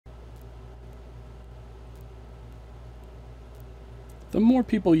The more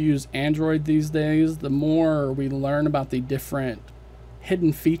people use Android these days, the more we learn about the different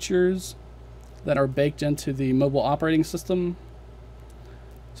hidden features that are baked into the mobile operating system.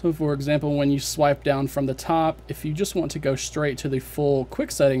 So for example, when you swipe down from the top, if you just want to go straight to the full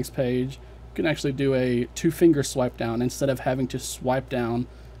quick settings page, you can actually do a 2-finger swipe down instead of having to swipe down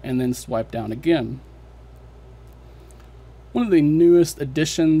and then swipe down again. One of the newest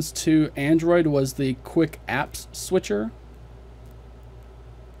additions to Android was the Quick Apps Switcher.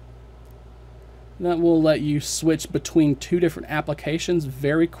 That will let you switch between 2 different applications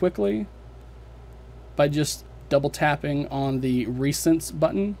very quickly by just double tapping on the Recents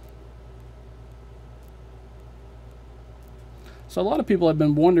button. So a lot of people have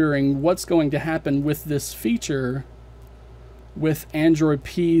been wondering what's going to happen with this feature with Android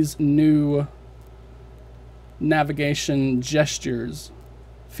P's new navigation gestures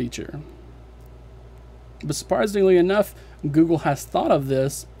feature. But surprisingly enough, Google has thought of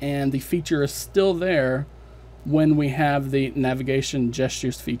this, and the feature is still there when we have the navigation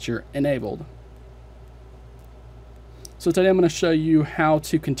gestures feature enabled. So today I'm going to show you how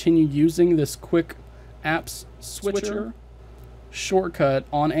to continue using this Quick Apps Switcher shortcut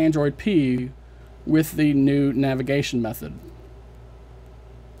on Android P with the new navigation method.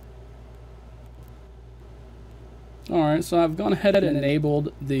 Alright, so I've gone ahead and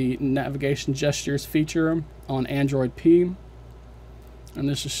enabled the navigation gestures feature on Android P. And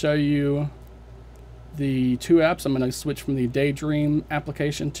this will show you the 2 apps. I'm going to switch from the Daydream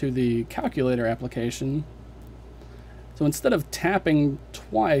application to the Calculator application. So instead of tapping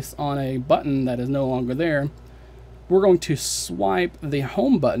twice on a button that is no longer there, we're going to swipe the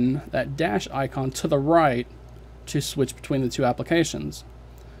home button, that dash icon, to the right to switch between the 2 applications.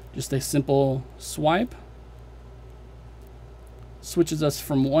 Just a simple swipe switches us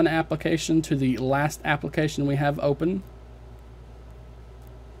from one application to the last application we have open.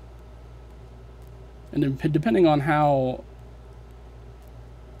 And depending on how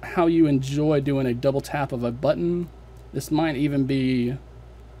you enjoy doing a double tap of a button, this might even be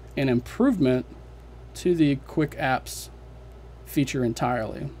an improvement to the Quick Apps feature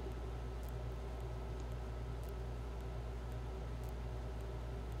entirely.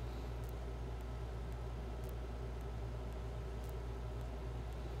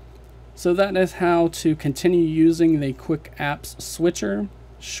 So that is how to continue using the Quick Apps Switcher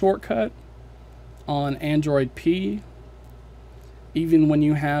shortcut on Android P, even when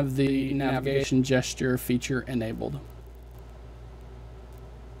you have the navigation gesture feature enabled.